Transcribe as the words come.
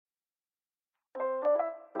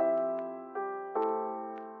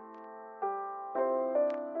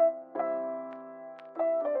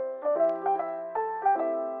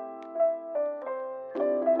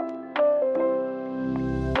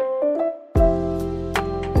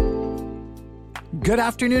Good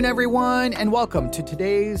afternoon, everyone, and welcome to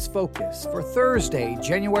today's Focus for Thursday,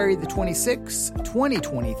 January the 26th,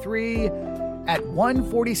 2023 at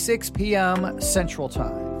 1:46 p.m. Central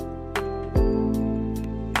Time.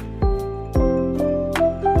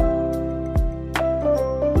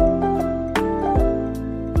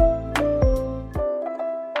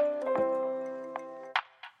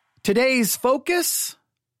 Today's focus,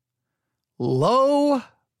 low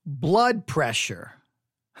blood pressure.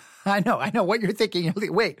 I know what you're thinking.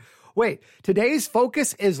 Wait, today's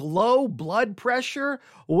focus is low blood pressure?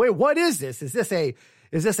 Wait, what is this? Is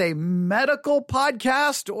this a medical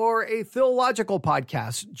podcast or a theological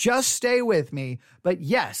podcast? Just stay with me. But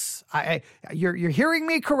yes, you're hearing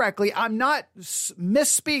me correctly. I'm not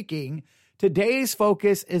misspeaking. Today's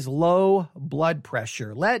focus is low blood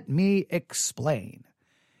pressure. Let me explain.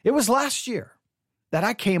 It was last year that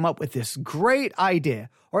I came up with this great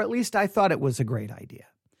idea, or at least I thought it was a great idea,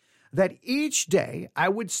 that each day I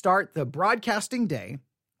would start the broadcasting day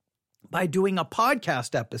by doing a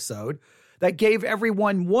podcast episode that gave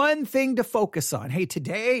everyone one thing to focus on. Hey,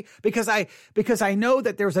 today, because I know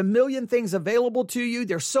that there's a million things available to you.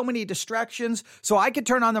 There's so many distractions. So I could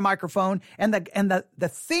turn on the microphone, and the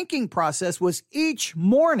thinking process was each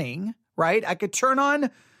morning, right? I could turn on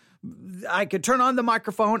the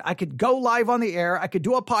microphone. I could go live on the air. I could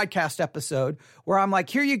do a podcast episode where I'm like,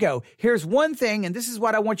 here you go. Here's one thing, and this is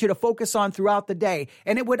what I want you to focus on throughout the day.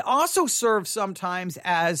 And it would also serve sometimes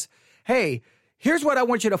as, hey, here's what I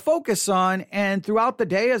want you to focus on. And throughout the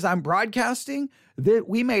day, as I'm broadcasting, that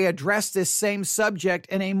we may address this same subject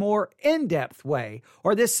in a more in-depth way,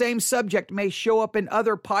 or this same subject may show up in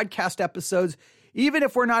other podcast episodes. Even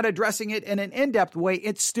if we're not addressing it in an in-depth way,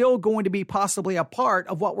 it's still going to be possibly a part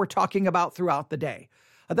of what we're talking about throughout the day.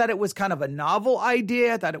 I thought it was kind of a novel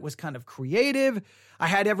idea, that it was kind of creative. I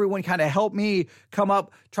had everyone kind of help me come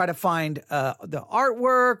up, try to find the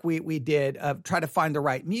artwork. We did try to find the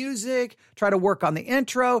right music, try to work on the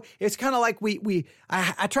intro. It's kind of like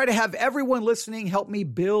I try to have everyone listening help me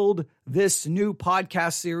build this new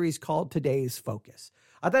podcast series called Today's Focus.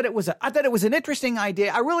 I thought it was an interesting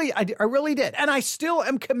idea. I really did. And I still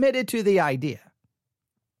am committed to the idea.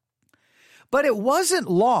 But it wasn't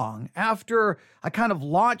long after I kind of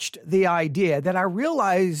launched the idea that I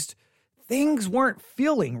realized things weren't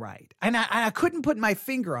feeling right. And I couldn't put my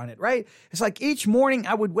finger on it, right? It's like each morning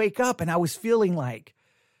I would wake up and I was feeling like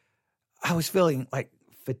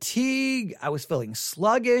fatigue. I was feeling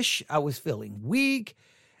sluggish. I was feeling weak.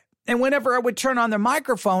 And whenever I would turn on the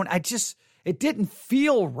microphone, it didn't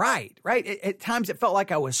feel right? At times it felt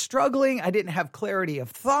like I was struggling. I didn't have clarity of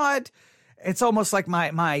thought. It's almost like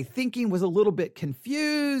my thinking was a little bit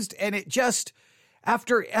confused. And it just,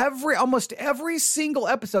 after almost every single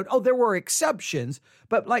episode, there were exceptions,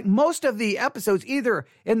 but like most of the episodes, either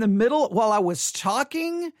in the middle while I was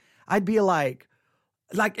talking, I'd be like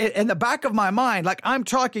in the back of my mind, like I'm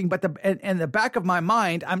talking, but in the back of my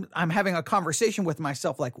mind, I'm having a conversation with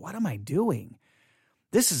myself, like, what am I doing?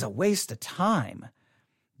 This is a waste of time.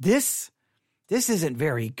 This isn't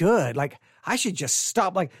very good. Like, I should just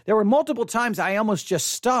stop. Like, there were multiple times I almost just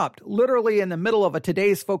stopped literally in the middle of a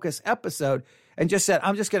Today's Focus episode and just said,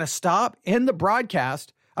 I'm just going to stop in the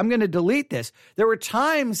broadcast. I'm going to delete this. There were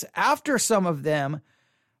times after some of them,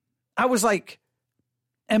 I was like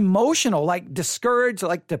emotional, like discouraged,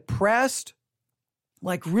 like depressed,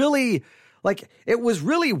 like really. Like, it was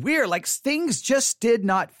really weird. Like, things just did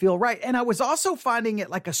not feel right. And I was also finding it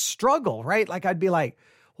like a struggle, right? Like, I'd be like,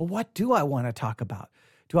 well, what do I want to talk about?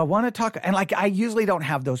 Do I want to talk? And like, I usually don't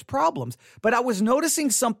have those problems, but I was noticing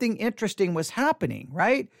something interesting was happening,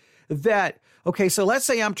 right? That, okay, so let's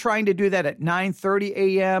say I'm trying to do that at 9:30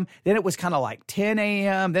 a.m. Then it was kind of like 10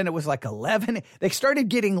 a.m. Then it was like 11. They started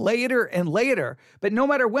getting later and later. But no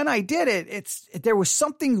matter when I did it, there was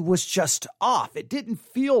something was just off. It didn't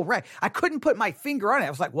feel right. I couldn't put my finger on it. I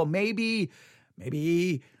was like, well, maybe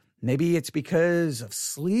it's because of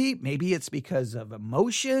sleep. Maybe it's because of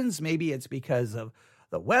emotions. Maybe it's because of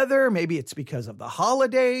the weather. Maybe it's because of the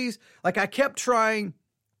holidays. Like, I kept trying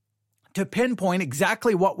to pinpoint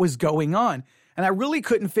exactly what was going on. And I really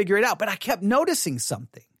couldn't figure it out, but I kept noticing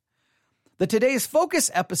something. The Today's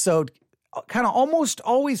Focus episode kind of almost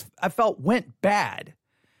always, I felt, went bad.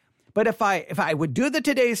 But if I would do the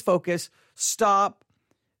Today's Focus, stop,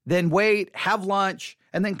 then wait, have lunch,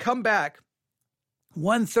 and then come back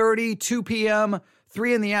 1:30, 2 p.m.,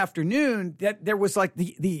 3 in the afternoon, that there was like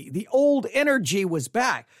the old energy was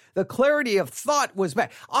back. The clarity of thought was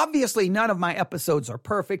back. Obviously, none of my episodes are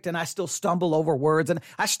perfect, and I still stumble over words, and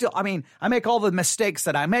I make all the mistakes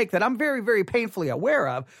that I make that I'm very, very painfully aware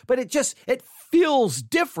of, but it feels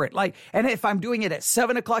different. Like, and if I'm doing it at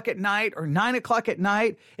 7 o'clock at night or 9 o'clock at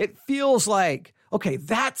night, it feels like, okay,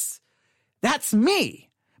 that's me.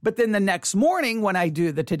 But then the next morning when I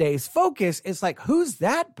do the Today's Focus, it's like, who's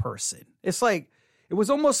that person? It's like, it was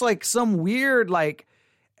almost like some weird, like,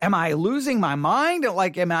 am I losing my mind?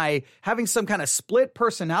 Like, am I having some kind of split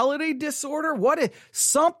personality disorder?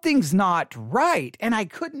 Something's not right. And I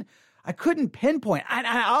couldn't pinpoint.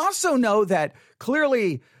 I also know that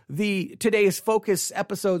clearly the Today's Focus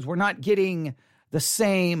episodes were not getting the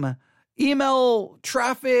same email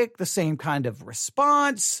traffic, the same kind of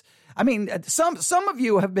response. I mean, some of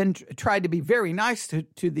you have tried to be very nice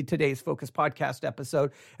to the Today's Focus podcast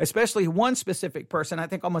episode, especially one specific person. I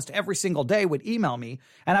think almost every single day would email me.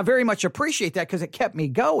 And I very much appreciate that because it kept me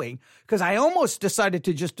going, because I almost decided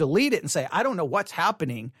to just delete it and say, I don't know what's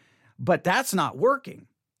happening, but that's not working.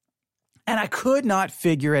 And I could not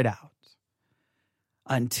figure it out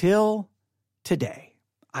until today.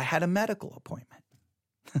 I had a medical appointment.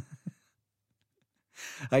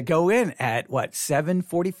 I go in at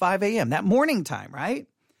 7:45 a.m., that morning time, right?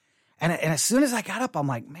 And as soon as I got up, I'm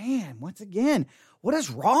like, man, once again, what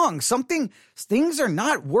is wrong? Things are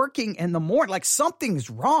not working in the morning. Like,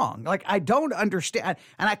 something's wrong. Like, I don't understand.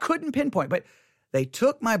 And I couldn't pinpoint, but they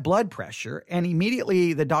took my blood pressure, and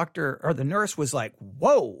immediately the doctor or the nurse was like,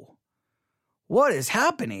 whoa, what is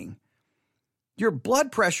happening? Your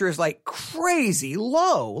blood pressure is like crazy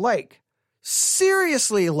low, like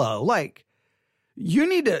seriously low. Like, you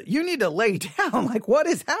need to lay down. Like, what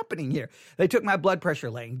is happening here? They took my blood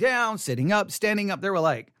pressure laying down, sitting up, standing up. They were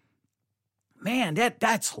like, man,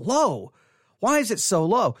 that's low. Why is it so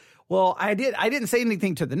low? Well, I didn't say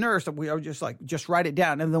anything to the nurse. We were just like, just write it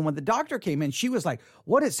down. And then when the doctor came in, she was like,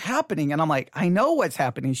 what is happening? And I'm like, I know what's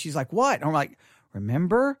happening. She's like, what? And I'm like,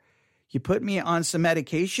 remember, you put me on some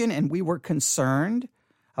medication and we were concerned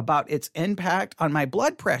about its impact on my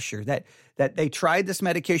blood pressure, that they tried this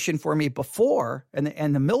medication for me before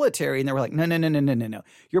and the military, and they were like, no.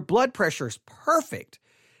 Your blood pressure is perfect.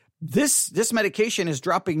 This medication is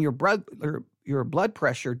dropping your blood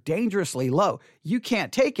pressure dangerously low. You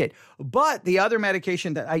can't take it. But the other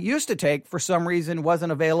medication that I used to take for some reason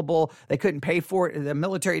wasn't available. They couldn't pay for it. The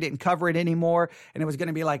military didn't cover it anymore. And it was going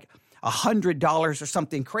to be like $100 or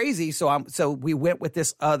something crazy. So we went with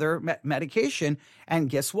this other medication, and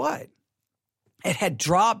guess what? It had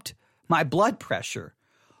dropped my blood pressure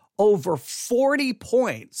over 40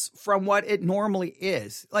 points from what it normally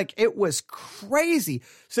is. Like, it was crazy.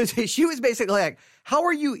 So she was basically like, how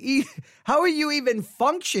are you even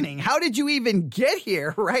functioning? How did you even get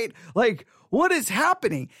here? Right? Like, what is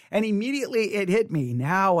happening? And immediately it hit me.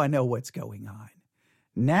 Now I know what's going on.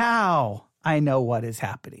 Now I know what is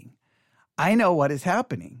happening. I know what is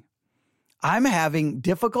happening. I'm having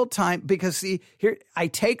difficult time because, see, here I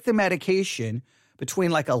take the medication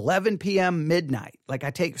between like 11 p.m. midnight. Like, I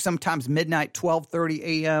take sometimes midnight, 12:30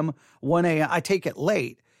 a.m., 1 a.m. I take it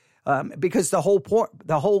late because the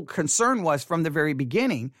whole concern was from the very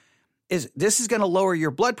beginning is this is going to lower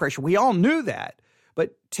your blood pressure. We all knew that,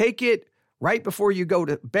 but take it right before you go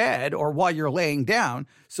to bed or while you're laying down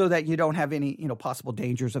so that you don't have any, possible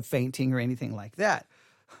dangers of fainting or anything like that.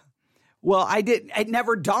 Well, it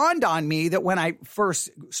never dawned on me that when I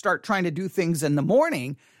first start trying to do things in the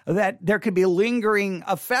morning, that there could be lingering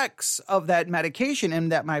effects of that medication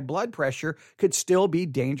and that my blood pressure could still be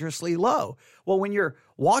dangerously low. Well, when you're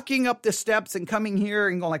walking up the steps and coming here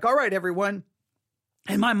and going like, all right, everyone,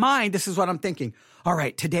 in my mind, this is what I'm thinking. All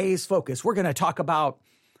right, Today's Focus, we're going to talk about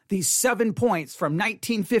these 7 points from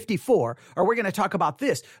 1954, or we're going to talk about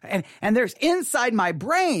this. And there's inside my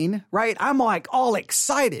brain, right? I'm like all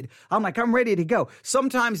excited. I'm like, I'm ready to go.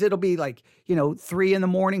 Sometimes it'll be like, 3 in the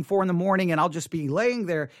morning, 4 in the morning, and I'll just be laying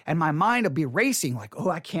there and my mind will be racing like, oh,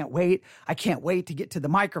 I can't wait. I can't wait to get to the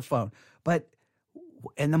microphone. But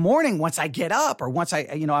in the morning, once I get up or once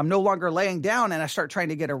I'm no longer laying down and I start trying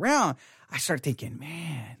to get around, I start thinking,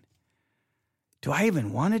 man, do I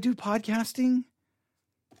even want to do podcasting?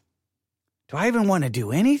 Do I even want to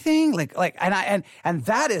do anything? And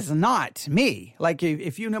that is not me. Like,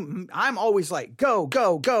 if you know, I'm always like, go.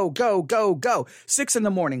 6 in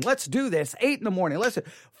the morning, let's do this. 8 in the morning, let's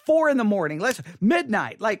 4 in the morning, let's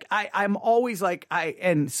midnight. Like, I'm always like,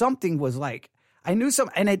 and something was like, I knew some,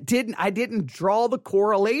 and I didn't draw the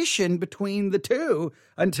correlation between the two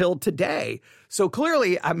until today. So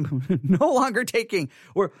clearly I'm no longer taking,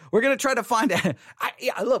 we're going to try to find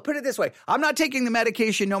look, put it this way. I'm not taking the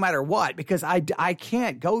medication no matter what, because I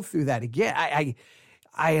can't go through that again.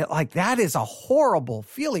 I like, that is a horrible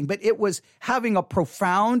feeling, but it was having a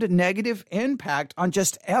profound negative impact on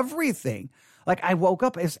just everything. Like, I woke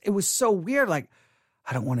up, it was so weird. Like,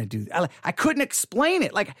 I don't want to do that. I couldn't explain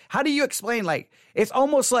it. Like, how do you explain? Like, it's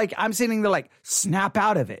almost like I'm sitting there like, snap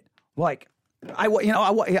out of it. Like,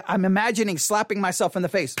 I'm imagining slapping myself in the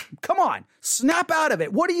face. Come on, snap out of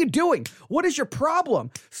it. What are you doing? What is your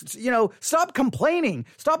problem? Stop complaining.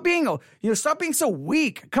 Stop being so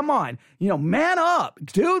weak. Come on, man up.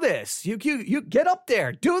 Do this. You get up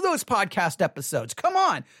there. Do those podcast episodes. Come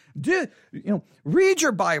on. Read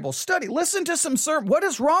your Bible, study, listen to some sermon. What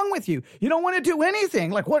is wrong with you? You don't want to do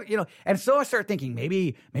anything. Like, what, And so I start thinking,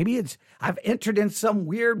 maybe I've entered in some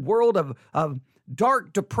weird world of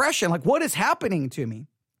dark depression. Like, what is happening to me?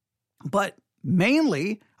 But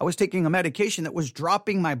mainly, I was taking a medication that was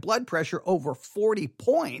dropping my blood pressure over 40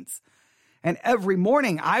 points. And every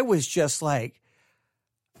morning I was just like,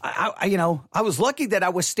 I was lucky that I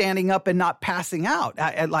was standing up and not passing out.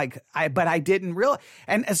 But I didn't realize.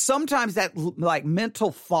 And sometimes that like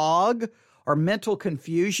mental fog or mental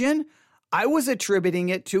confusion, I was attributing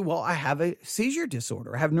it to, well, I have a seizure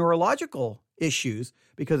disorder. I have neurological issues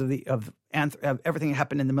because of everything that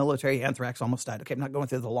happened in the military. Anthrax, almost died. Okay, I'm not going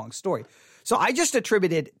through the long story. So I just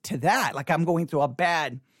attributed to that. Like, I'm going through a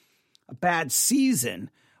bad season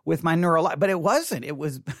with my but it wasn't. It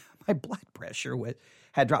was my blood pressure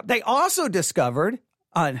had dropped. They also discovered,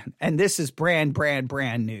 and this is brand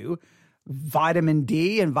new, vitamin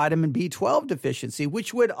D and vitamin B12 deficiency,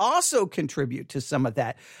 which would also contribute to some of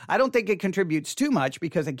that. I don't think it contributes too much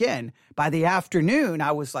because, again, by the afternoon,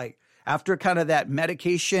 I was like, after kind of that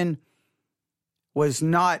medication was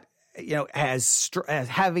not, as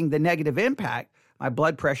having the negative impact, my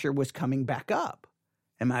blood pressure was coming back up.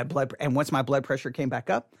 And once my blood pressure came back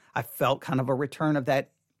up, I felt kind of a return of that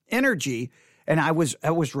energy, and I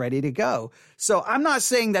was ready to go. So I'm not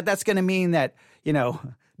saying that that's going to mean that,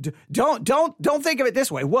 don't think of it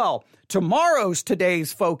this way. Well,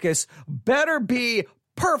 today's focus better be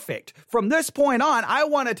perfect. From this point on, I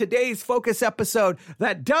want a today's focus episode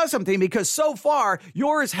that does something, because so far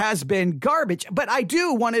yours has been garbage. But I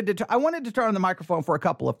wanted to turn on the microphone for a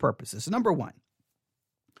couple of purposes. Number one,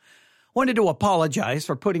 wanted to apologize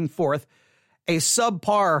for putting forth a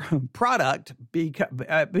subpar product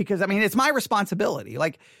because I mean, it's my responsibility.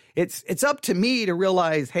 Like, it's up to me to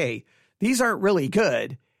realize, hey, these aren't really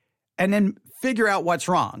good, and then figure out what's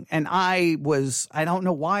wrong. And I don't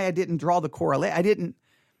know why I didn't draw the correlation.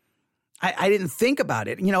 I didn't think about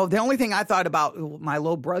it. The only thing I thought about my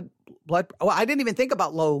low I didn't even think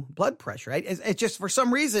about low blood pressure. Right? It's just, for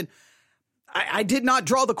some reason, I did not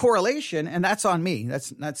draw the correlation, and that's on me.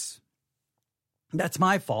 That's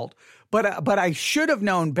my fault. But I should have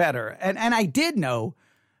known better. And I did know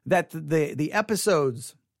that the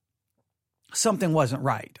episodes, something wasn't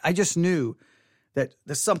right. I just knew that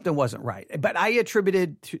something wasn't right. But I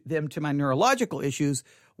attributed them to my neurological issues,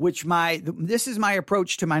 which this is my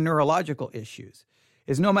approach to my neurological issues,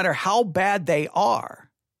 is no matter how bad they are,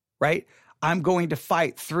 right, I'm going to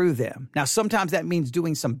fight through them. Now, sometimes that means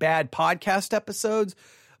doing some bad podcast episodes,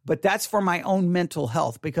 but that's for my own mental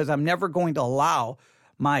health, because I'm never going to allow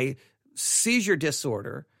my seizure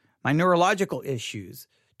disorder, my neurological issues,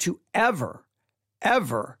 to ever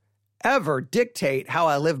dictate how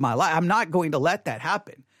I live my life. I'm not going to let that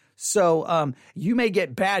happen. So you may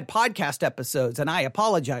get bad podcast episodes, and I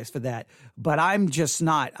apologize for that, but I'm just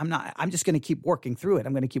going to keep working through it.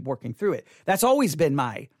 I'm going to keep working through it. That's always been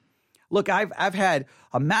look, I've had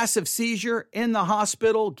a massive seizure in the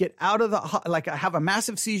hospital, get out of I have a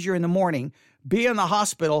massive seizure in the morning, be in the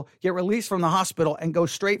hospital, get released from the hospital, and go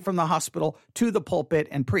straight from the hospital to the pulpit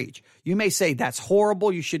and preach. You may say that's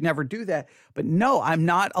horrible, you should never do that. But no, I'm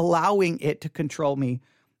not allowing it to control me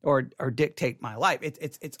or dictate my life.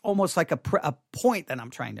 It's almost like a point that I'm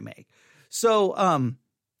trying to make. So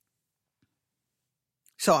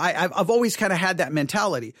I've always kind of had that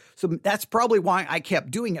mentality. So that's probably why I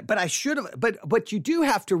kept doing it. But I should have. But you do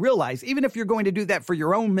have to realize, even if you're going to do that for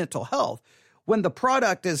your own mental health, when the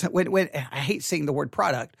product is, when I hate saying the word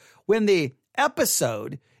product, when the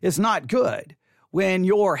episode is not good, when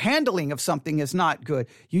your handling of something is not good,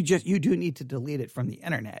 you do need to delete it from the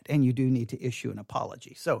internet, and you do need to issue an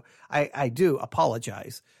apology. So I do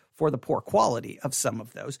apologize for the poor quality of some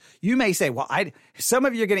of those. You may say, well, some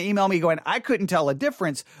of you are going to email me going, I couldn't tell a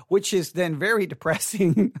difference, which is then very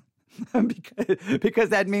depressing because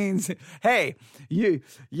that means, hey,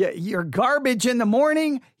 you're garbage in the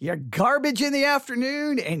morning, you're garbage in the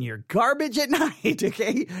afternoon, and you're garbage at night,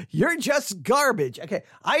 okay? You're just garbage, okay?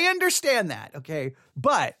 I understand that, okay?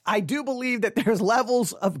 But I do believe that there's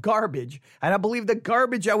levels of garbage, and I believe the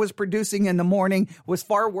garbage I was producing in the morning was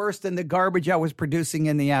far worse than the garbage I was producing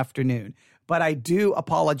in the afternoon. But I do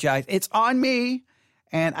apologize. It's on me,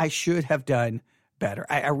 and I should have done better.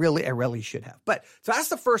 I really should have. But so that's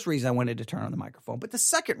the first reason I wanted to turn on the microphone. But the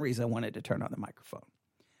second reason I wanted to turn on the microphone,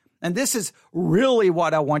 and this is really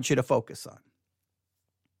what I want you to focus on.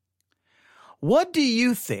 What do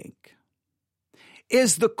you think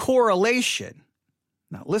is the correlation,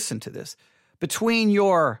 now listen to this, between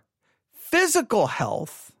your physical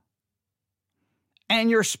health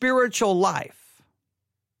and your spiritual life?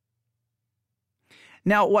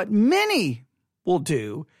 Now, what many will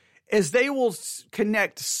do is they will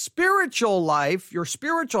connect spiritual life, your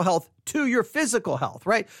spiritual health, to your physical health,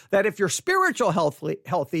 right? That if you're spiritual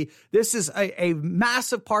healthy, this is a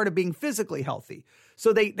massive part of being physically healthy.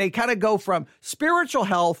 So they kind of go from spiritual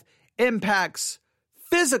health impacts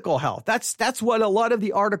physical health. That's what a lot of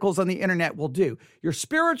the articles on the internet will do. Your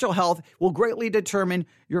spiritual health will greatly determine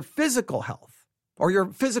your physical health or your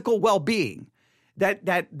physical well-being.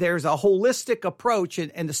 That there's a holistic approach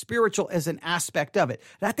and the spiritual is an aspect of it.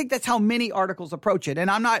 And I think that's how many articles approach it.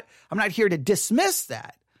 And I'm not here to dismiss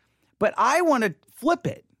that, but I want to flip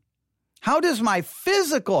it. How does my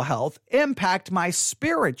physical health impact my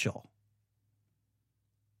spiritual?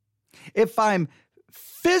 If I'm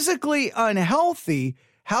physically unhealthy,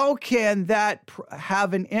 how can that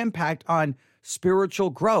have an impact on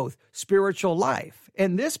spiritual growth, spiritual life?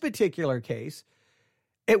 In this particular case,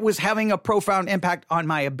 it was having a profound impact on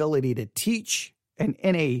my ability to teach in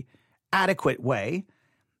a adequate way.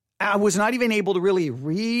 I was not even able to really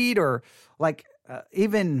read or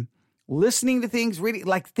even listening to things, reading,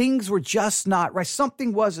 things were just not right.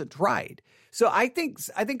 Something wasn't right. So I think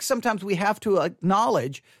sometimes we have to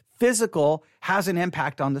acknowledge physical has an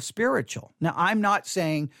impact on the spiritual. Now, I'm not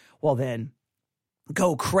saying, well, then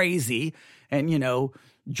go crazy and,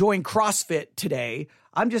 join CrossFit today.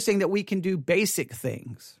 I'm just saying that we can do basic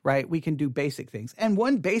things, right? We can do basic things. And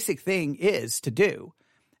one basic thing is to do,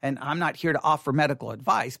 and I'm not here to offer medical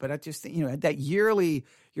advice, but I just think, that yearly,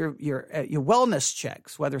 your wellness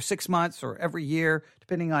checks, whether 6 months or every year,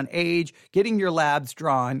 depending on age, getting your labs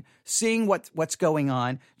drawn, seeing what's going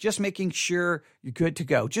on, just making sure you're good to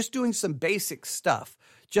go, just doing some basic stuff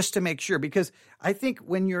just to make sure, because I think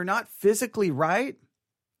when you're not physically right,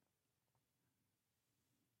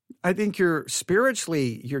 I think you're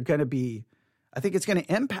going to be, I think it's going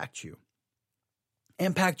to impact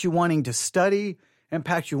you wanting to study,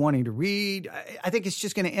 impact you wanting to read. I think it's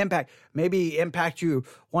just going to impact you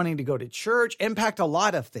wanting to go to church, impact a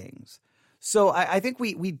lot of things. So I think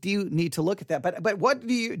we do need to look at that. But what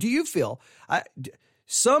do you feel?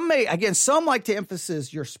 Some like to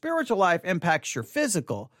emphasize your spiritual life impacts your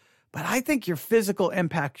physical, but I think your physical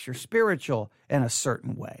impacts your spiritual in a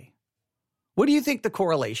certain way. What do you think the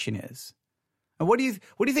correlation is? And what do you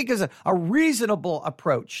think is a reasonable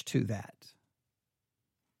approach to that?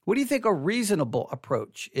 What do you think a reasonable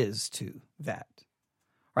approach is to that?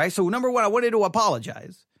 Right? So number one, I wanted to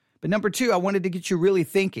apologize. But number two, I wanted to get you really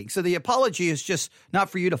thinking. So the apology is just not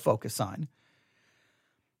for you to focus on.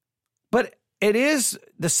 But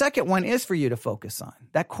the second one is for you to focus on.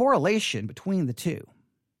 That correlation between the two.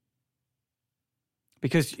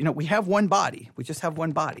 Because, we have one body. We just have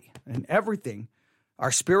one body. And everything,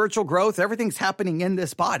 our spiritual growth, everything's happening in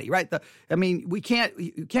this body, right? You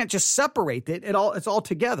can't just separate it. It's all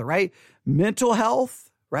together, right? Mental health,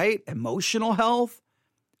 right? Emotional health,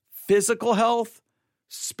 physical health,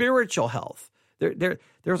 spiritual health.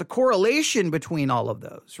 There's a correlation between all of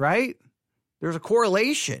those, right? There's a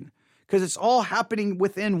correlation because it's all happening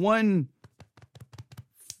within one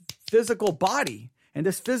physical body. And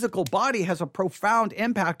this physical body has a profound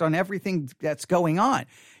impact on everything that's going on.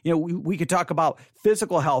 We could talk about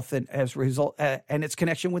physical health and as a result, and its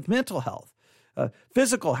connection with mental health,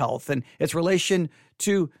 physical health and its relation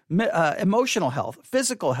to emotional health,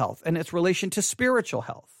 physical health and its relation to spiritual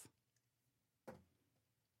health.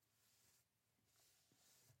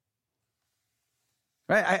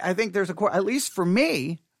 Right? I think there's at least for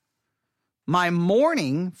me, my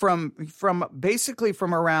morning from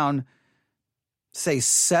around, say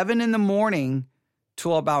 7 a.m.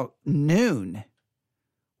 till about noon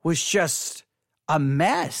was just a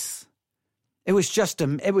mess. It was just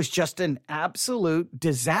an absolute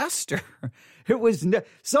disaster.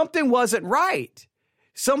 Something wasn't right.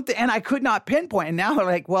 And I could not pinpoint. And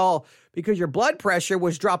now because your blood pressure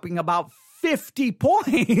was dropping about 50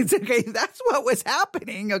 points. Okay, that's what was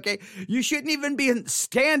happening. Okay, you shouldn't even be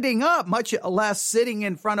standing up, much less sitting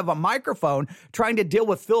in front of a microphone trying to deal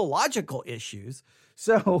with philological issues.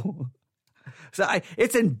 So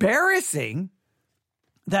it's embarrassing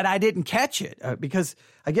that I didn't catch it because,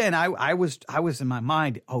 again, I was in my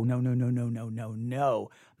mind. Oh, no.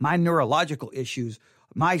 My neurological issues,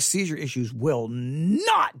 my seizure issues will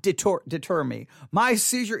not deter me. My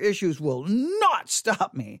seizure issues will not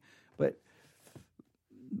stop me. But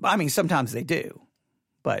I mean, sometimes they do.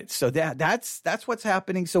 But so that's what's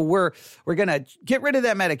happening. So we're going to get rid of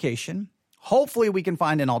that medication. Hopefully we can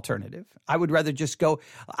find an alternative. I would rather just go.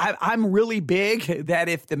 I'm really big that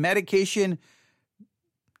if the medication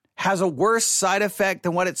has a worse side effect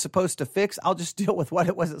than what it's supposed to fix, I'll just deal with what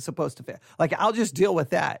it wasn't supposed to fix. Like, I'll just deal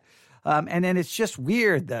with that. And then it's just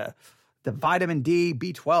weird. The vitamin D,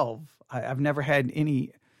 B12, I've never had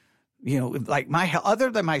any, like other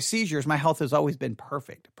than my seizures, my health has always been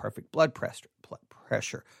perfect. Perfect blood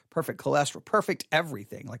pressure, perfect cholesterol, perfect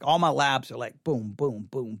everything. Like, all my labs are like boom, boom,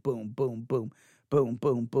 boom, boom, boom, boom, boom,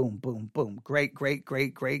 boom, boom, boom, boom. Great.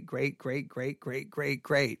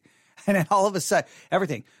 And then all of a sudden,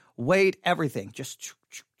 everything, weight, everything, just,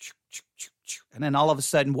 and then all of a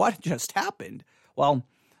sudden, what just happened? Well,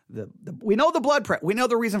 we know the blood pressure. We know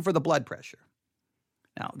the reason for the blood pressure.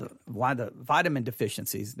 Now, why the vitamin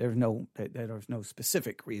deficiencies? There's no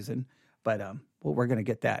specific reason, but we're going to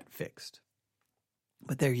get that fixed.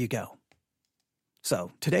 But there you go.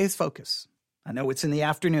 So today's focus. I know it's in the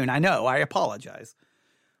afternoon. I know. I apologize,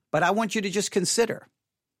 but I want you to just consider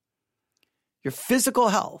your physical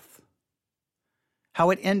health, how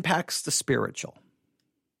it impacts the spiritual.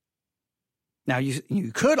 Now,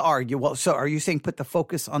 you could argue, well, so are you saying put the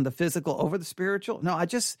focus on the physical over the spiritual? No, I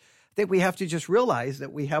just think we have to just realize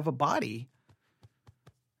that we have a body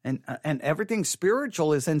and everything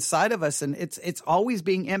spiritual is inside of us, and it's always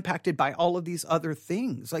being impacted by all of these other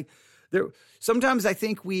things. Like, sometimes I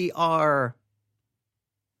think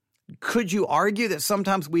could you argue that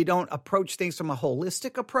sometimes we don't approach things from a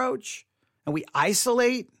holistic approach and we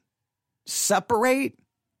isolate, separate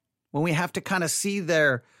when we have to kind of see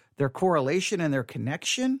their correlation and their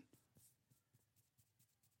connection,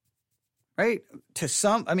 right? To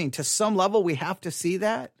some level, we have to see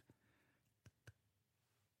that.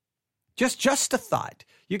 Just a thought.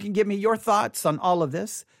 You can give me your thoughts on all of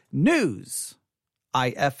this.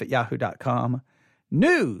 newsif@yahoo.com.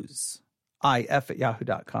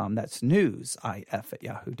 newsif@yahoo.com. That's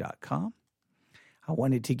newsif@yahoo.com. I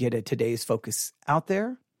wanted to get today's focus out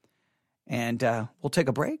there, and we'll take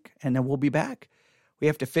a break, and then we'll be back. We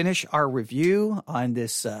have to finish our review on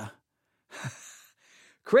this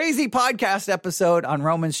crazy podcast episode on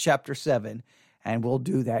Romans chapter 7, and we'll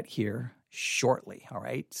do that here shortly. All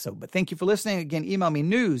right. But thank you for listening. Again, email me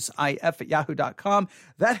newsif@yahoo.com.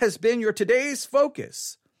 That has been your today's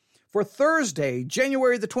focus for Thursday,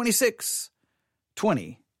 January the 26th,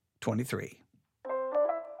 2023.